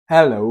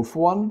Hello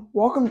everyone,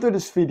 welcome to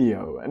this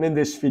video, and in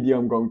this video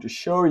I'm going to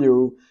show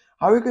you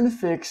how you can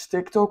fix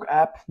TikTok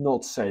app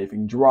not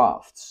saving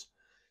drafts.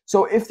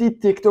 So if the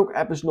TikTok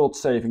app is not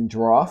saving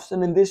drafts,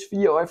 then in this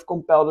video I've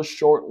compiled a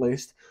short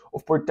list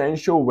of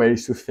potential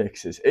ways to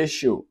fix this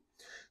issue.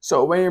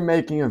 So when you're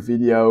making a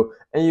video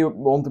and you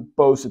want to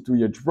post it to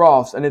your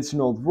drafts and it's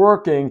not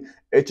working,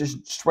 it's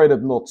just straight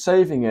up not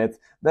saving it,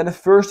 then the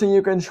first thing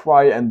you can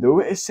try and do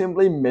is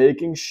simply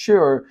making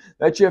sure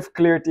that you have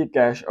cleared the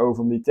cache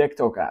over the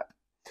TikTok app.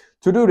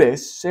 To do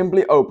this,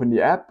 simply open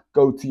the app,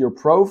 go to your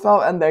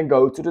profile and then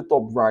go to the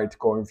top right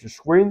corner of your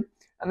screen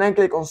and then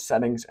click on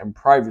Settings and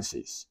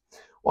Privacies.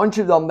 Once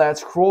you've done that,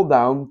 scroll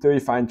down till you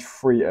find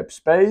Free Up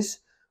Space.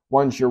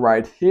 Once you're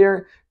right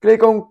here,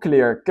 click on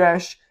Clear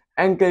Cache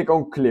and click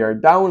on Clear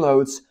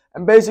Downloads,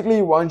 and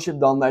basically once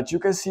you've done that you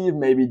can see if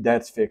maybe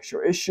that fixes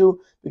your issue,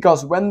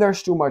 because when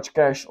there's too much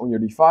cache on your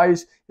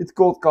device it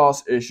could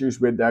cause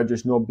issues with there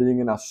just not being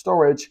enough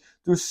storage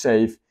to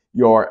save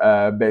your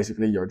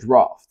basically your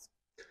draft.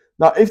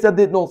 Now if that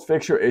did not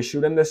fix your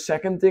issue, then the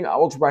second thing I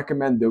would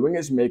recommend doing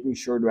is making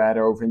sure to head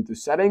over into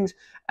settings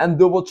and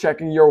double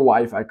checking your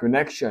Wi-Fi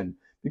connection.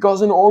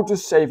 Because in order to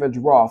save a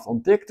draft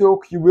on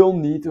TikTok you will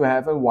need to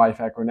have a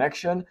Wi-Fi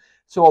connection.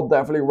 So I'll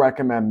definitely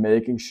recommend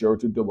making sure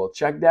to double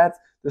check that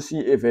to see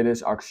if it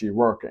is actually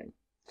working.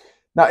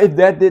 Now if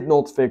that did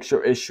not fix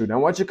your issue,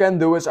 then what you can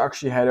do is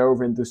actually head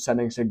over into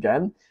settings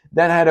again,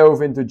 then head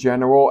over into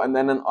general and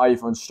then an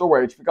iPhone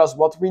storage, because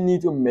what we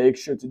need to make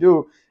sure to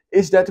do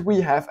is that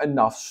we have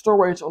enough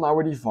storage on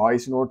our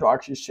device in order to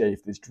actually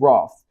save this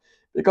draft.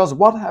 Because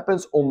what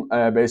happens on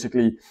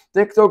basically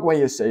TikTok when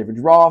you save a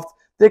draft,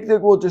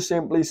 TikTok will just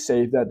simply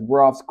save that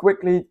draft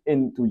quickly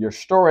into your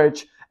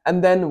storage,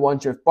 and then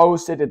once you've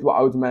posted it will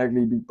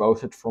automatically be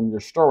posted from your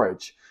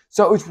storage.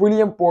 So it's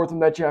really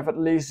important that you have at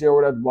least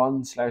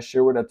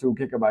 0.1/0.2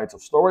 gigabytes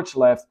of storage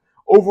left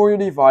over your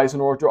device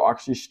in order to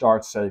actually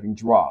start saving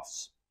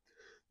drafts.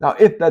 Now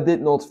if that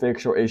did not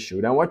fix your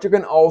issue, then what you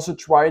can also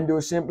try and do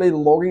is simply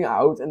logging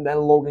out and then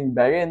logging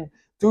back in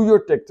to your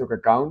TikTok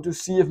account to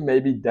see if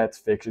maybe that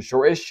fixes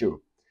your issue.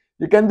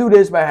 You can do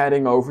this by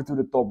heading over to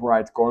the top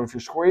right corner of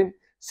your screen,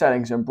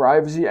 Settings and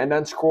Privacy, and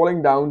then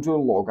scrolling down to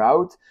Log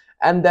Out,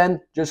 and then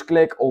just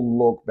click on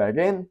Log Back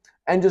In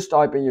and just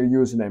type in your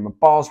username and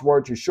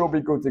password. You should be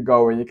good to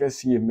go and you can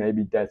see if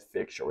maybe that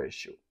fixes your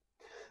issue.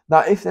 Now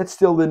if that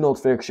still did not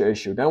fix your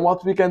issue, then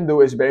what we can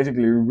do is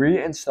basically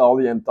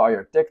reinstall the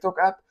entire TikTok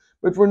app,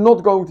 but we're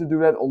not going to do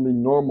that on the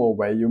normal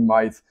way you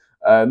might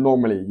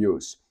normally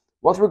use.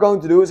 What we're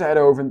going to do is head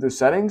over into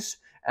settings,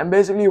 and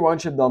basically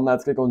once you've done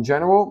that, click on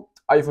general,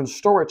 iPhone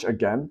storage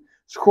again,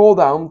 scroll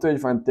down till you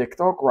find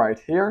TikTok right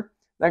here,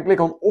 then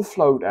click on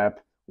offload app,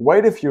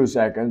 wait a few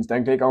seconds,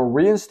 then click on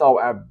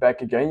reinstall app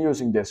back again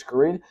using this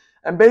screen.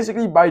 And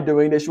basically by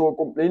doing this you will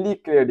completely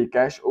clear the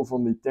cache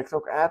from the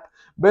TikTok app,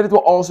 but it will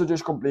also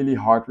just completely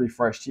hard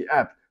refresh the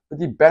app. But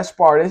the best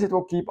part is it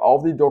will keep all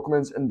the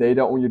documents and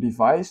data on your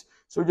device,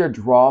 so your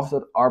drafts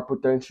that are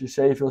potentially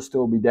saved will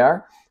still be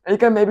there, and you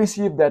can maybe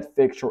see if that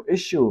fixes your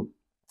issue.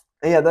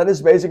 And yeah, that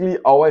is basically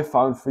all I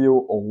found for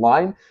you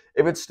online.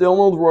 If it's still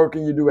not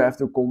working, you do have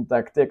to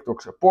contact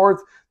TikTok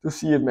support to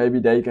see if maybe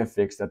they can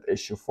fix that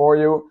issue for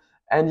you.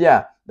 And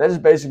yeah, that is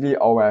basically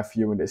all I have for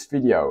you in this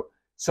video.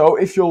 So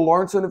if you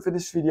learned something from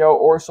this video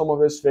or some of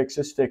these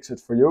fixes fix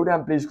it for you,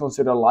 then please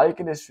consider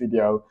liking this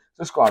video,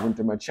 subscribing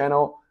to my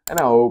channel, and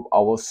I hope I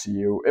will see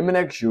you in my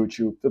next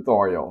YouTube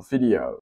tutorial video.